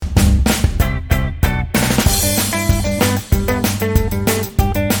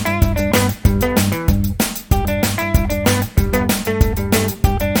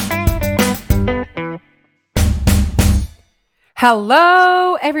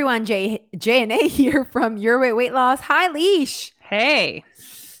Hello, everyone. J and A here from Your Weight Loss. Hi, Leash. Hey,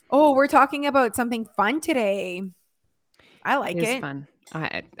 Oh, we're talking about something fun today. I it like is it. fun.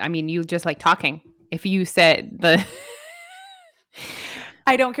 I mean, you just like talking. If you said the,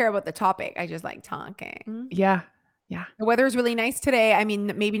 I don't care about the topic. I just like talking. yeah, yeah, The weather is really nice today. I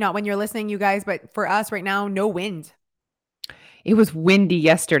mean, maybe not when you're listening, you guys, but for us right now, no wind. it was windy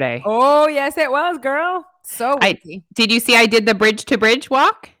yesterday. Oh, yes, it was, girl. So I windy. did you see I did the bridge to bridge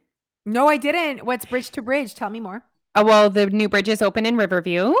walk? No, I didn't. What's bridge to bridge? Tell me more. Well, the new bridge is open in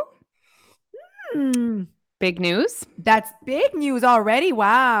Riverview. Hmm, Big news. that's big news already.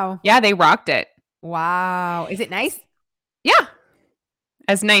 Wow. Yeah, they rocked it. Wow. Is it nice? Yeah,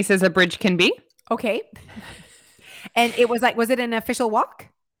 as nice as a bridge can be. Okay. And it was like, was it an official walk?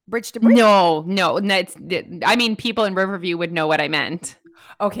 Bridge to bridge? No, that's. I mean, people in Riverview would know what I meant.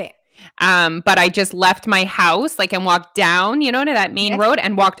 Okay. But I just left my house, like, and walked down, to that main Yes. road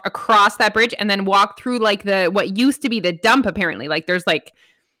and walked across that bridge and then walked through like the what used to be the dump. Apparently, like there's like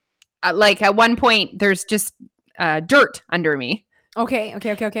at one point there's just dirt under me, Okay.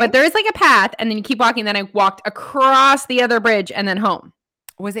 Okay. Okay. Okay. but there is like a path, and then you keep walking. Then I walked across the other bridge and then home.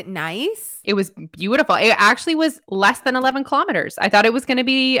 Was it nice? It was beautiful. It actually was less than 11 kilometers. I thought it was going to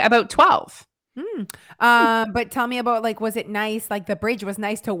be about 12. Hmm. But tell me about like, was it nice? Like the bridge was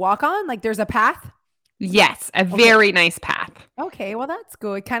nice to walk on? Like there's a path? Yes, a Okay. very nice path. Okay. Well, that's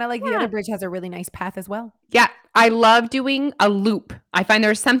good. Kind of like the Yeah. other bridge has a really nice path as well. Yeah, I love doing a loop. I find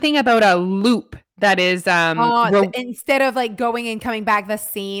there's something about a loop that is Instead of like going and coming back the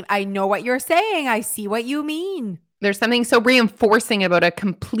same, I know what you're saying. I see what you mean. there's something so reinforcing about a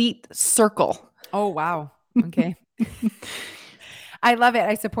complete circle. Oh, wow. Okay. I love it.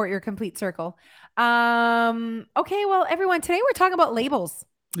 I support your complete circle. Okay, well, everyone, today we're talking about labels.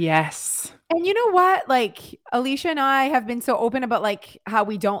 Yes. And you know what? Like Alicia and I have been so open about like how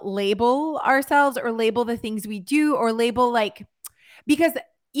we don't label ourselves or label the things we do or label like because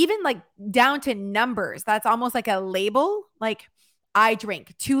even like down to numbers, that's almost like a label. Like I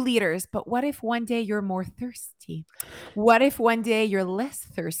drink 2 liters, but what if one day you're more thirsty? What if one day you're less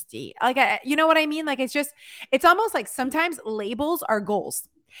thirsty? Like, you know what I mean? Like, it's almost like sometimes labels are goals.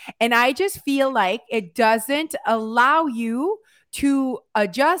 And I just feel like it doesn't allow you to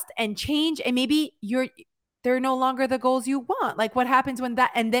adjust and change. And maybe they're no longer the goals you want. Like, what happens when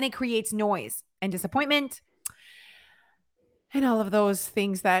that, and then it creates noise and disappointment and all of those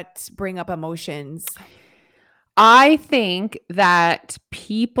things that bring up emotions. I think that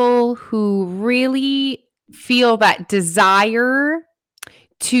people who really feel that desire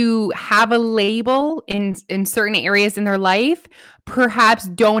to have a label in certain areas in their life perhaps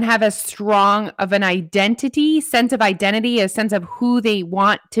don't have as strong of an sense of identity, a sense of who they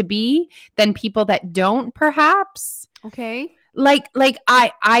want to be than people that don't perhaps. Okay. Like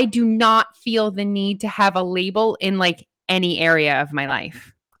I do not feel the need to have a label in like any area of my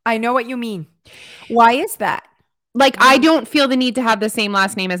life. I know what you mean. Why is that? Like I don't feel the need to have the same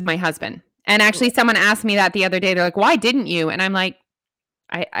last name as my husband. And actually someone asked me that the other day. They're like, "Why didn't you?" And I'm like,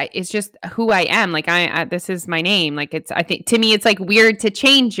 it's just who I am. Like this is my name. Like I think to me, it's like weird to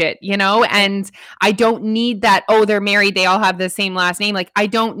change it, and I don't need that. Oh, they're married. They all have the same last name. Like I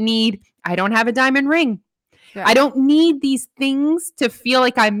don't have a diamond ring. Yeah. I don't need these things to feel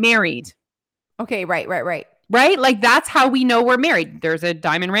like I'm married. Okay. Right. Right? Like that's how we know we're married. There's a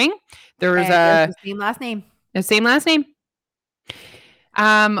diamond ring. There's the same last name. The same last name.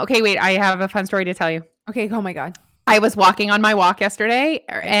 Okay, wait. I have a fun story to tell you. Okay. Oh my God. I was walking on my walk yesterday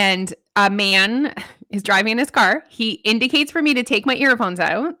and a man is driving in his car. He indicates for me to take my earphones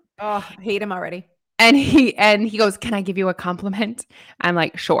out. Oh, I hate him already. And he goes, "Can I give you a compliment?" I'm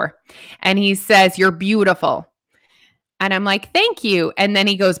like, "Sure." And he says, "You're beautiful." And I'm like, "Thank you." And then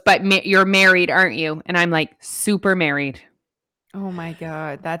he goes, "But you're married, aren't you?" And I'm like, "Super married." Oh my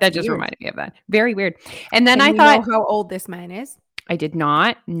God. That That just weird. reminded me of that. Very weird. And then And I you thought, know how old this man is? I did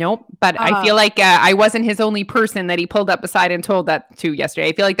not. Nope. But I feel like I wasn't his only person that he pulled up beside and told that to yesterday.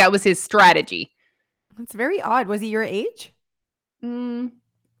 I feel like that was his strategy. It's very odd. Was he your age?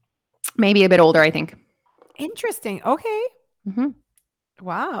 Maybe a bit older, I think. Interesting. Okay. Mm-hmm.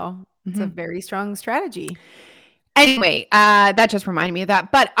 Wow. It's a very strong strategy. Anyway, that just reminded me of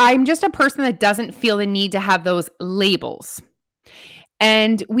that. But I'm just a person that doesn't feel the need to have those labels.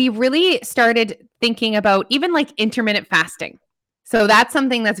 And we really started thinking about even like intermittent fasting. So that's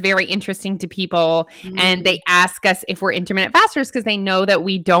something that's very interesting to people. And they ask us if we're intermittent fasters because they know that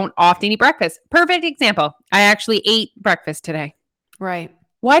we don't often eat breakfast. Perfect example. I actually ate breakfast today. Right.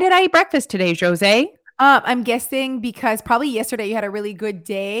 Why did I eat breakfast today, Jose? I'm guessing because probably yesterday you had a really good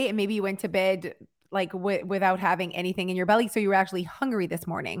day and maybe you went to bed like without having anything in your belly. So you were actually hungry this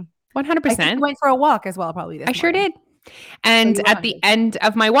morning. I think you 100%. went for a walk as well, probably this I sure morning. did. And you were at the hungry. end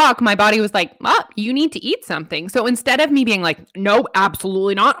of my walk, my body was like, oh, you need to eat something. So instead of me being like, no,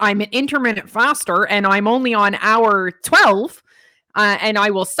 absolutely not. I'm an intermittent faster and I'm only on hour 12 and I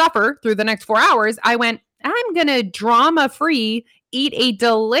will suffer through the next 4 hours, I went, I'm going to drama free eat a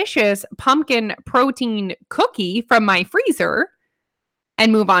delicious pumpkin protein cookie from my freezer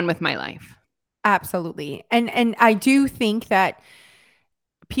and move on with my life. Absolutely. And I do think that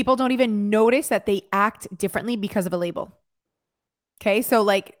people don't even notice that they act differently because of a label. Okay. So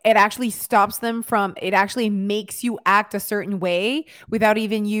like it actually stops them from, it actually makes you act a certain way without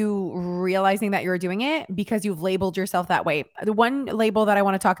even you realizing that you're doing it because you've labeled yourself that way. The one label that I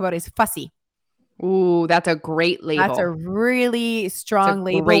want to talk about is fussy. Ooh, that's a great That's a label. really It's a strong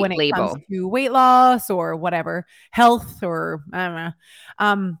label when great it comes label. to weight loss or whatever, health or I don't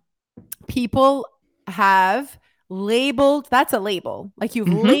know. People have labeled, that's a label. Like you've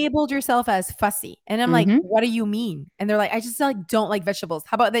Mm-hmm. labeled yourself as fussy. And I'm like, Mm-hmm. what do you mean? And they're like, I just like don't like vegetables.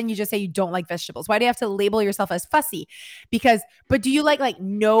 How about then you just say you don't like vegetables? Why do you have to label yourself as fussy? Because, but do you like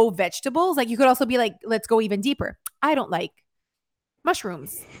no vegetables? Like you could also be like, let's go even deeper. I don't like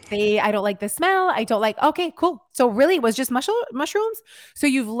mushrooms. I don't like the smell. I don't like, okay, cool. So really it was just mushrooms. So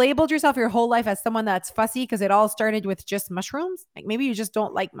you've labeled yourself your whole life as someone that's fussy because it all started with just mushrooms. Like maybe you just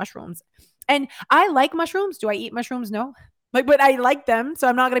don't like mushrooms. And I like mushrooms. Do I eat mushrooms? No. Like, but I like them. So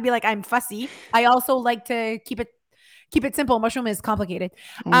I'm not going to be like, I'm fussy. I also like to keep it simple. Mushroom is complicated.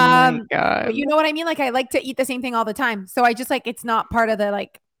 Oh my But you God. know what I mean? Like I like to eat the same thing all the time. So I just like, it's not part of the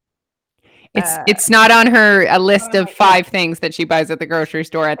like, It's not on her a list on of my plate. 5 things that she buys at the grocery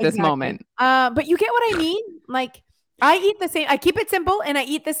store at this Exactly. moment. But you get what I mean? Like I eat the same, I keep it simple and I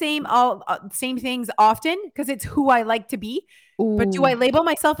eat the same same things often because it's who I like to be. But do I Ooh. label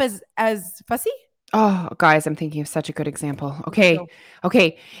myself as fussy? Oh, guys, I'm thinking of such a good example. Let's Okay. go.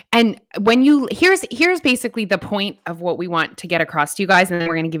 Okay. And when you here's basically the point of what we want to get across to you guys, and then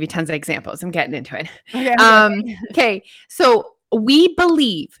we're going to give you tons of examples. I'm getting into it. Okay, okay. Okay. So we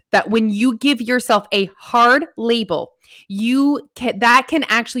believe that when you give yourself a hard label, that can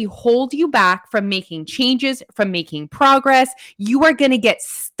actually hold you back from making changes, from making progress. You are going to get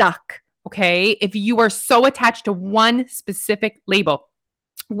stuck. Okay. If you are so attached to one specific label.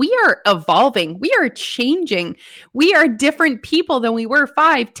 We are evolving. We are changing. We are different people than we were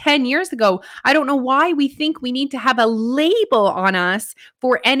 5, 10 years ago. I don't know why we think we need to have a label on us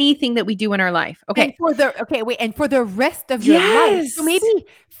for anything that we do in our life. And Okay. for the rest of your life. So maybe Yes.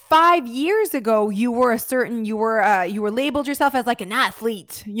 5 years ago you were you were labeled yourself as like an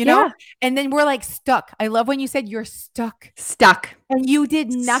athlete, you know? Yeah. And then we're like stuck. I love when you said you're stuck. Stuck. And you did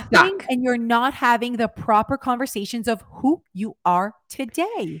nothing Stuck. and you're not having the proper conversations of who you are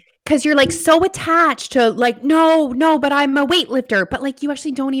today. Because you're like so attached to like, no, but I'm a weightlifter, but like you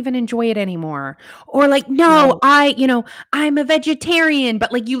actually don't even enjoy it anymore. Or like, no, Right. I'm a vegetarian,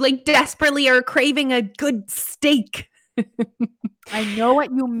 but like you like desperately are craving a good steak. I know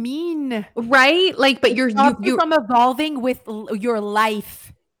what you mean. Right? Like, but It you're stops you you from evolving with your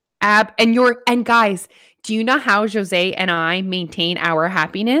life. and guys, do you know how Jose and I maintain our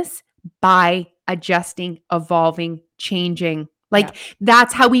happiness? By adjusting, evolving, changing. Like Yeah.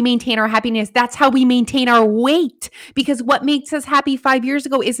 that's how we maintain our happiness. That's how we maintain our weight. Because what makes us happy 5 years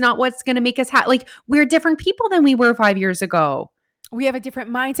ago is not what's going to make us happy. Like we're different people than we were 5 years ago. We have a different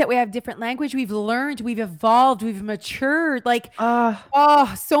mindset. We have different language. We've learned, we've evolved, we've matured. Like, Uh,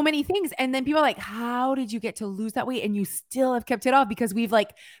 oh, so many things. And then people are like, how did you get to lose that weight? And you still have kept it off because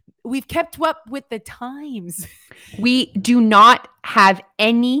we've kept up with the times. we do not have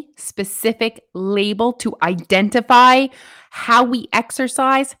any specific label to identify how we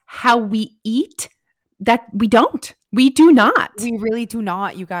exercise, how we eat. That we don't. We do not. We really do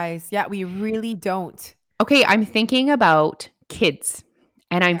not, you guys. Yeah, we really don't. Okay, I'm thinking about kids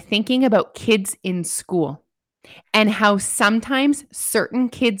and I'm Yeah. thinking about kids in school and how sometimes certain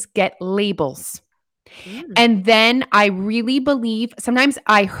kids get labels. Mm. And then I really believe sometimes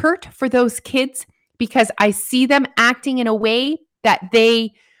I hurt for those kids because I see them acting in a way that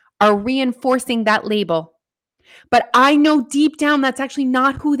they are reinforcing that label. But I know deep down that's actually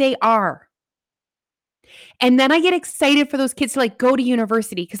not who they are. And then I get excited for those kids to like go to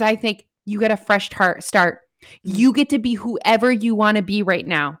university because I think you get a fresh start. You get to be whoever you want to be right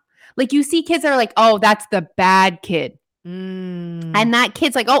now. Like you see kids that are like, oh, that's the bad kid. Mm. And that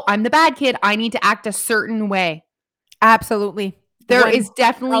kid's like, oh, I'm the bad kid. I need to act a certain way. Absolutely. There is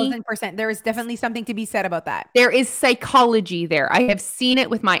definitely 1000%. There is definitely something to be said about that. There is psychology there. I have seen it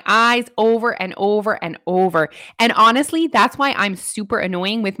with my eyes over and over and over. And honestly, that's why I'm super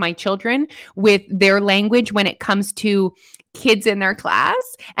annoying with my children with their language when it comes to kids in their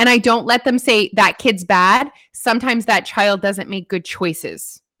class. And I don't let them say that kid's bad. Sometimes that child doesn't make good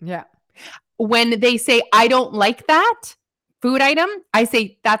choices. Yeah. When they say, I don't like that food item, I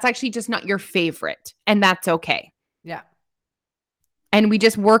say, that's actually just not your favorite. And that's okay. Yeah. And we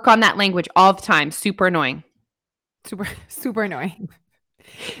just work on that language all the time. Super annoying. Super annoying.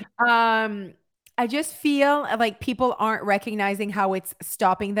 I just feel like people aren't recognizing how it's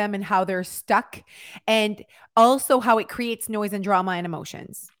stopping them and how they're stuck, and also how it creates noise and drama and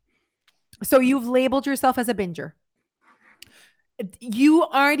emotions. So you've labeled yourself as a binger. You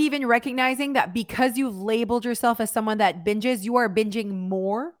aren't even recognizing that because you've labeled yourself as someone that binges, you are binging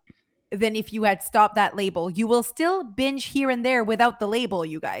more than if you had stopped that label. You will still binge here and there without the label,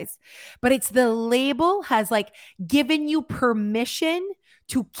 you guys. But it's the label has like given you permission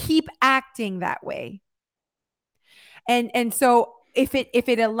to keep acting that way. And so if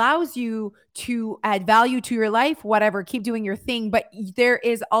it allows you to add value to your life, whatever, keep doing your thing. But there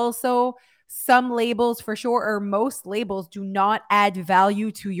is also some labels for sure, or most labels do not add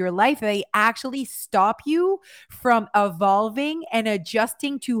value to your life. They actually stop you from evolving and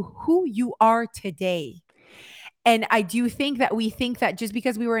adjusting to who you are today. And I do think that we think that just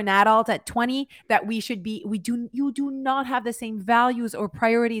because we were an adult at 20, that you do not have the same values or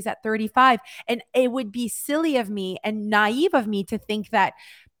priorities at 35. And it would be silly of me and naive of me to think that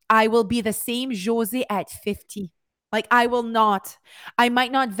I will be the same José at 50. Like I will not. I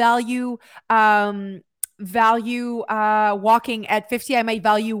might not value walking at 50. I might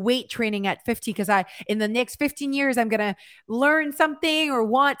value weight training at 50 because in the next 15 years I'm gonna learn something or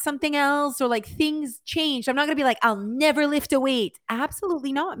want something else, or like things change. I'm not gonna be like, I'll never lift a weight.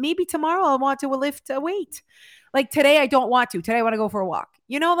 Absolutely not. Maybe tomorrow I'll want to lift a weight. Like today I don't want to. Today I want to go for a walk.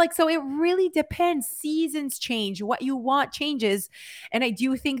 Like, so it really depends. Seasons change. What you want changes. And I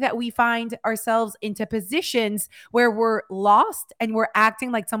do think that we find ourselves into positions where we're lost and we're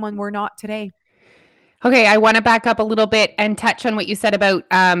acting like someone we're not today. Okay, I want to back up a little bit and touch on what you said about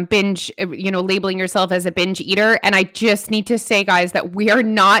binge, labeling yourself as a binge eater. And I just need to say, guys, that we are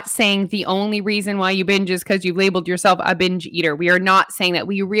not saying the only reason why you binge is because you've labeled yourself a binge eater. We are not saying that.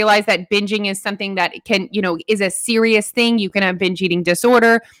 We realize that binging is something that is a serious thing. You can have binge eating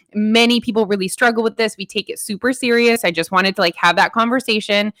disorder. Many people really struggle with this. We take it super serious. I just wanted to have that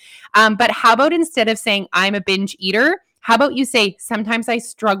conversation. But how about instead of saying I'm a binge eater, how about you say, sometimes I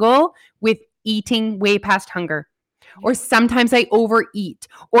struggle with eating way past hunger, or sometimes I overeat,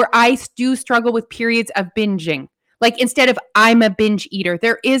 or I do struggle with periods of binging. Like instead of I'm a binge eater,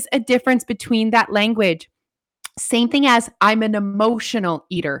 there is a difference between that language. Same thing as I'm an emotional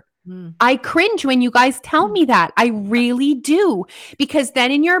eater. I cringe when you guys tell me that. I really do. Because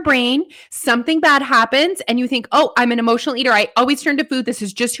then in your brain, something bad happens and you think, oh, I'm an emotional eater. I always turn to food. This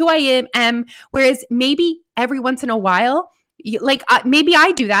is just who I am. Whereas maybe every once in a while, maybe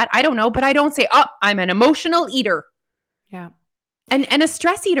I do that. I don't know, but I don't say, oh, I'm an emotional eater. Yeah. And a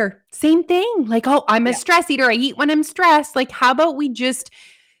stress eater, same thing. Like, oh, I'm a stress eater. I eat when I'm stressed. Like, how about we just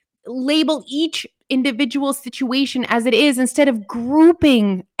label each individual situation as it is instead of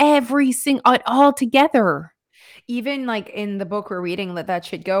grouping all together? Even like in the book we're reading, Let That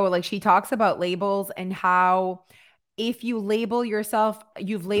Shit Go, like she talks about labels and how if you've labeled yourself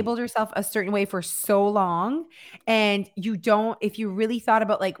a certain way for so long, and if you really thought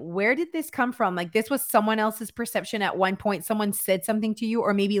about like, where did this come from? Like this was someone else's perception at one point. Someone said something to you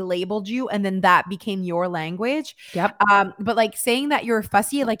or maybe labeled you, and then that became your language. Yep. But like saying that you're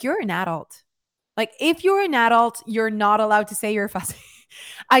fussy, like you're an adult. Like if you're an adult, you're not allowed to say you're fussy.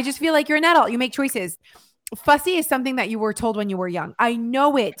 I just feel like you're an adult. You make choices. Fussy is something that you were told when you were young. I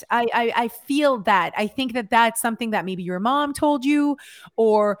know it. I feel that. I think that that's something that maybe your mom told you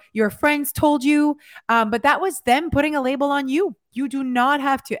or your friends told you. But that was them putting a label on you. You do not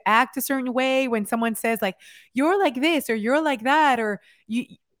have to act a certain way when someone says like, you're like this or you're like that, or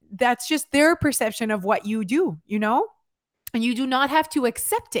that's just their perception of what you do, and you do not have to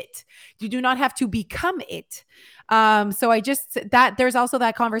accept it. You do not have to become it. So there's also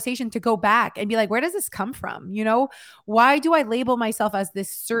that conversation to go back and be like, where does this come from? Why do I label myself as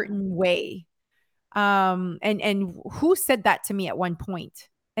this certain way? And who said that to me at one point?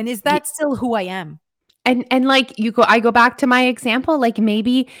 And is that still who I am? And like I go back to my example, like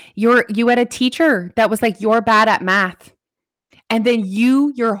maybe you had a teacher that was like, you're bad at math. And then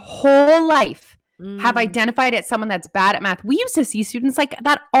your whole life have identified as someone that's bad at math. We used to see students like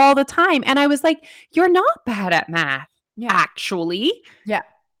that all the time. And I was like, you're not bad at math. Yeah. actually. Yeah.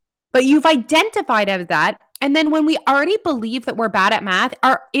 But you've identified as that. And then when we already believe that we're bad at math,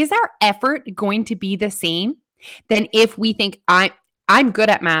 is our effort going to be the same than if we think I'm good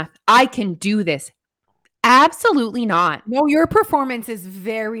at math, I can do this? Absolutely not. No, your performance is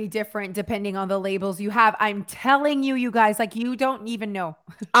very different depending on the labels you have. I'm telling you, you guys, like you don't even know.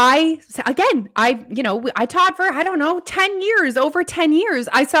 I taught for, I don't know, 10 years, over 10 years.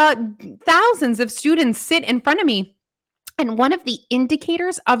 I saw thousands of students sit in front of me. And one of the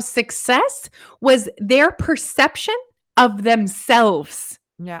indicators of success was their perception of themselves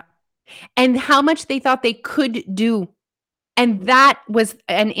Yeah. and how much they thought they could do. And that was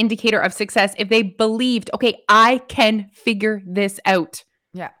an indicator of success if they believed, okay, I can figure this out.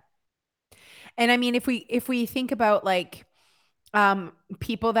 Yeah. And I mean, if we think about like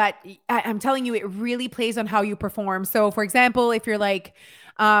people that I'm telling you, it really plays on how you perform. So for example, if you're like,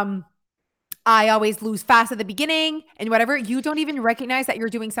 I always lose fast at the beginning and whatever, you don't even recognize that you're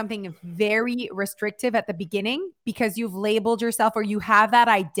doing something very restrictive at the beginning because you've labeled yourself or you have that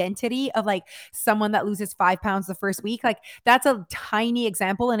identity of like someone that loses 5 pounds the first week. Like that's a tiny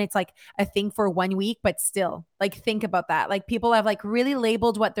example and it's like a thing for 1 week, but still like think about that. Like people have like really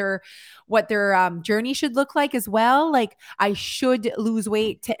labeled what their journey should look like as well. Like I should lose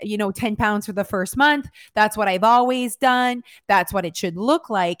weight, 10 pounds for the first month. That's what I've always done. That's what it should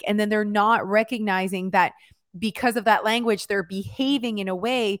look like. And then they're not recognizing that because of that language, they're behaving in a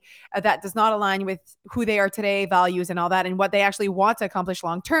way that does not align with who they are today, values and all that, and what they actually want to accomplish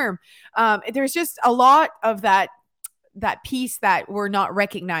long term. There's just a lot of that piece that we're not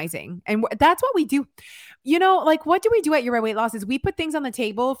recognizing. And that's what we do. Like what do we do at Your Right Weight Loss is we put things on the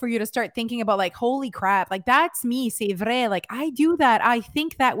table for you to start thinking about like, holy crap, like that's me, c'est vrai. Like I do that. I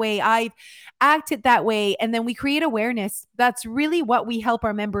think that way. I've acted that way. And then we create awareness. That's really what we help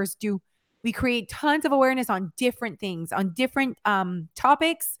our members do. We create tons of awareness on different things, on different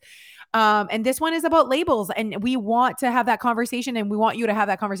topics. And this one is about labels. And we want to have that conversation and we want you to have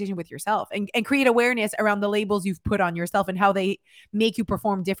that conversation with yourself and create awareness around the labels you've put on yourself and how they make you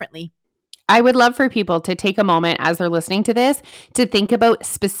perform differently. I would love for people to take a moment as they're listening to this to think about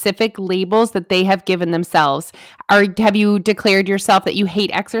specific labels that they have given themselves. Have you declared yourself that you hate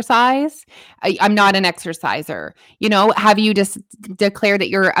exercise? I'm not an exerciser. Have you just declared that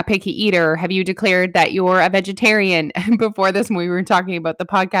you're a picky eater? Have you declared that you're a vegetarian? Before this, when we were talking about the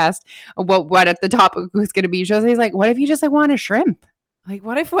podcast, what at the top was going to be, Jose's like, what if you just like want a shrimp? Like,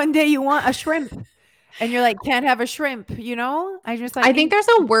 what if one day you want a shrimp? And you're like, can't have a shrimp, I think there's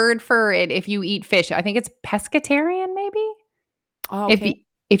a word for it if you eat fish. I think it's pescatarian, maybe. Oh, okay.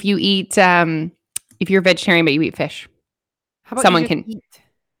 If you eat if you're vegetarian but you eat fish. How about someone you just can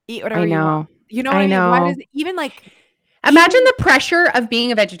eat whatever you want? You know what I I mean? know. Why does it even like imagine the pressure of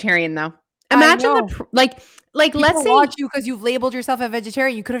being a vegetarian though. Imagine like people let's say watch you because you've labeled yourself a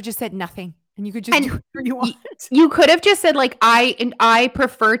vegetarian. You could have just said nothing and you could just do whatever you want. You could have just said like I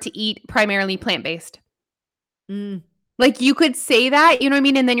prefer to eat primarily plant-based. Like you could say that, you know what I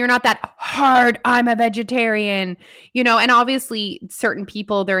mean? And then you're not that hard, I'm a vegetarian, and obviously certain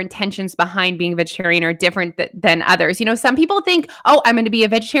people, their intentions behind being a vegetarian are different than others. Some people think, oh, I'm going to be a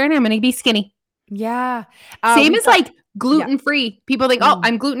vegetarian, I'm going to be skinny. Yeah. Same as like gluten-free. Yeah. People think, oh,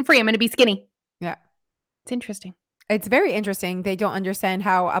 I'm gluten-free, I'm going to be skinny. Yeah. It's interesting. It's very interesting. They don't understand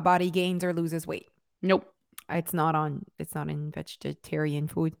how a body gains or loses weight. Nope. It's not in vegetarian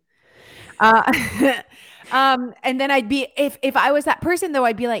food. And then I'd be, if I was that person though,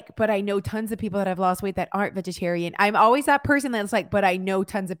 I'd be like, but I know tons of people that have lost weight that aren't vegetarian. I'm always that person that's like, but I know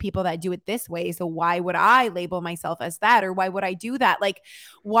tons of people that do it this way. So why would I label myself as that? Or why would I do that? Like,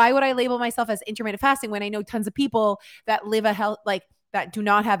 why would I label myself as intermittent fasting when I know tons of people that live a health, like that do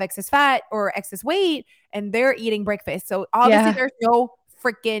not have excess fat or excess weight and they're eating breakfast. So obviously there's no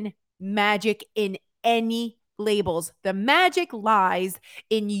freaking magic in any labels. The magic lies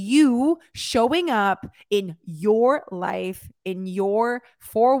in you showing up in your life, in your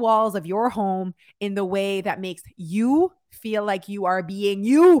four walls of your home, in the way that makes you feel like you are being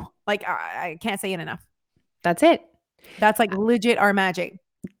you. Like I can't say it enough. That's it. That's like legit our magic.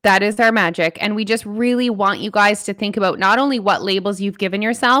 That is our magic. And we just really want you guys to think about not only what labels you've given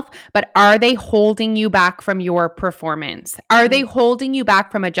yourself, but are they holding you back from your performance? Are they holding you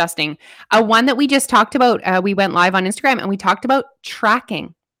back from adjusting? One that we just talked about, we went live on Instagram and we talked about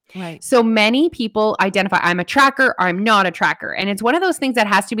tracking. Right. So many people identify, I'm a tracker, or I'm not a tracker. And it's one of those things that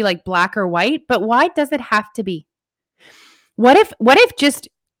has to be like black or white, but why does it have to be? What if just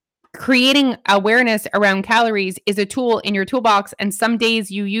creating awareness around calories is a tool in your toolbox, and some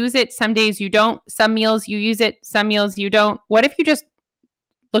days you use it, some days you don't, some meals you use it, some meals you don't? What if you just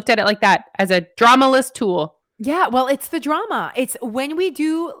looked at it like that, as a dramaless tool? Yeah, well, it's the drama. It's when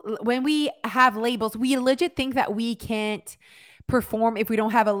we have labels, we legit think that we can't perform if we don't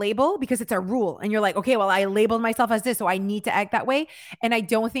have a label because it's a rule. And you're like, okay, well, I labeled myself as this, so I need to act that way. And I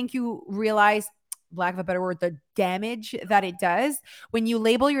don't think you realize, lack of a better word, the damage that it does. When you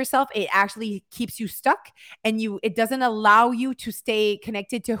label yourself, it actually keeps you stuck, and it doesn't allow you to stay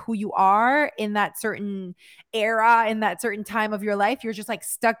connected to who you are in that certain era, in that certain time of your life. You're just like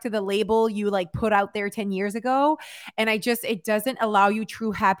stuck to the label you like put out there 10 years ago. And it doesn't allow you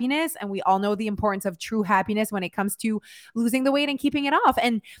true happiness. And we all know the importance of true happiness when it comes to losing the weight and keeping it off.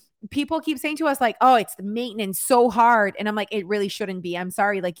 And people keep saying to us like, oh, it's the maintenance so hard. And I'm like, it really shouldn't be. I'm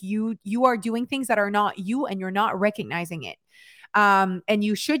sorry. Like you are doing things that are not you, and you're not recognizing it. And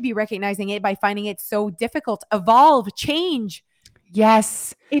you should be recognizing it by finding it so difficult. Evolve, change.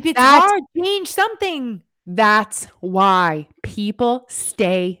 Yes. If it's hard, change something. That's why people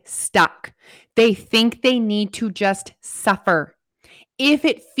stay stuck. They think they need to just suffer. If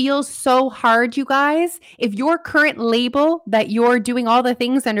it feels so hard, you guys, if your current label that you're doing all the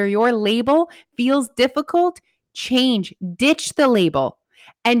things under your label feels difficult, change, ditch the label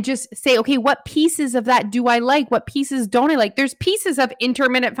and just say, okay, what pieces of that do I like? What pieces don't I like? There's pieces of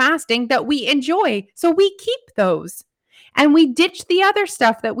intermittent fasting that we enjoy. So we keep those and we ditch the other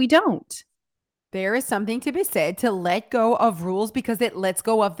stuff that we don't. There is something to be said to let go of rules because it lets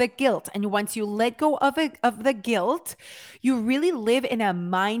go of the guilt. And once you let go of the guilt, you really live in a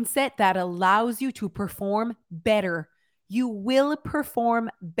mindset that allows you to perform better. You will perform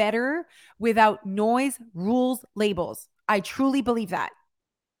better without noise, rules, labels. I truly believe that.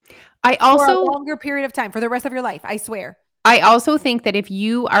 I For also a longer period of time, for the rest of your life, I swear. I also think that if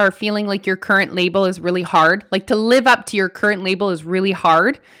you are feeling like your current label is really hard, like to live up to your current label is really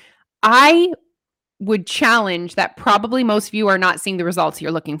hard, I would challenge that probably most of you are not seeing the results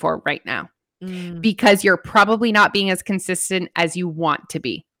you're looking for right now because you're probably not being as consistent as you want to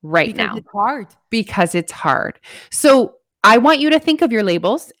be now. It's hard. Because it's hard. So I want you to think of your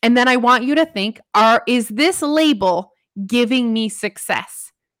labels, and then I want you to think, is this label giving me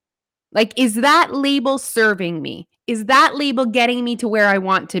success? Like, is that label serving me? Is that label getting me to where I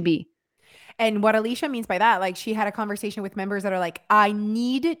want to be? And what Alicia means by that, like she had a conversation with members that are like, I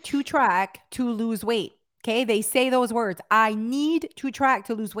need to track to lose weight. Okay. They say those words. I need to track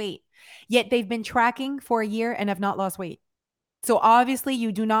to lose weight. Yet they've been tracking for a year and have not lost weight. So obviously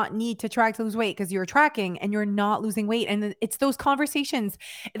you do not need to track to lose weight because you're tracking and you're not losing weight. And it's those conversations.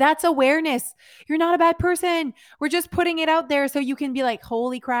 That's awareness. You're not a bad person. We're just putting it out there so you can be like,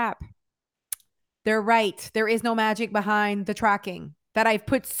 holy crap. They're right. There is no magic behind the tracking that I've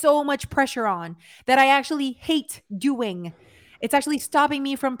put so much pressure on that I actually hate doing. It's actually stopping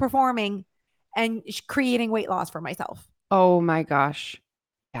me from performing and creating weight loss for myself. Oh my gosh.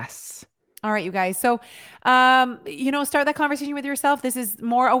 Yes. All right, you guys. So, start that conversation with yourself. This is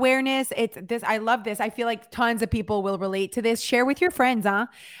more awareness. I love this. I feel like tons of people will relate to this. Share with your friends, huh?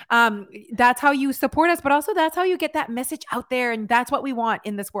 That's how you support us, but also that's how you get that message out there. And that's what we want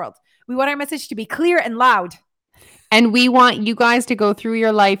in this world. We want our message to be clear and loud. And we want you guys to go through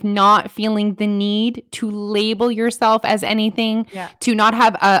your life not feeling the need to label yourself as anything, to not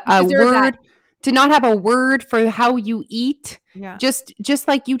have a word. To not have a word for how you eat. Yeah. Just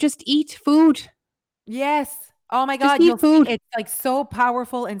like you just eat food. Yes. Oh my God. You'll see it's like so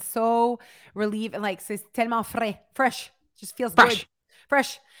powerful and so relieving. Like c'est tellement fresh. Just feels good.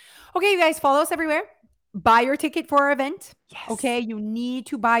 Fresh. Okay, you guys, follow us everywhere. Buy your ticket for our event. Yes. Okay. You need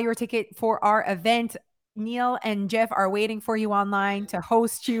to buy your ticket for our event. Neil and Jeff are waiting for you online to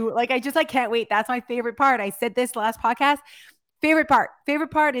host you. Like, I can't wait. That's my favorite part. I said this last podcast. Favorite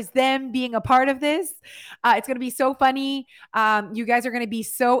part is them being a part of this. It's going to be so funny. You guys are going to be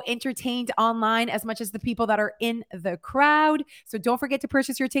so entertained online as much as the people that are in the crowd. So don't forget to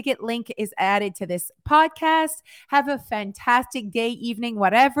purchase your ticket. Link is added to this podcast. Have a fantastic day, evening,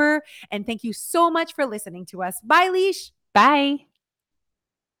 whatever. And thank you so much for listening to us. Bye, Leash. Bye.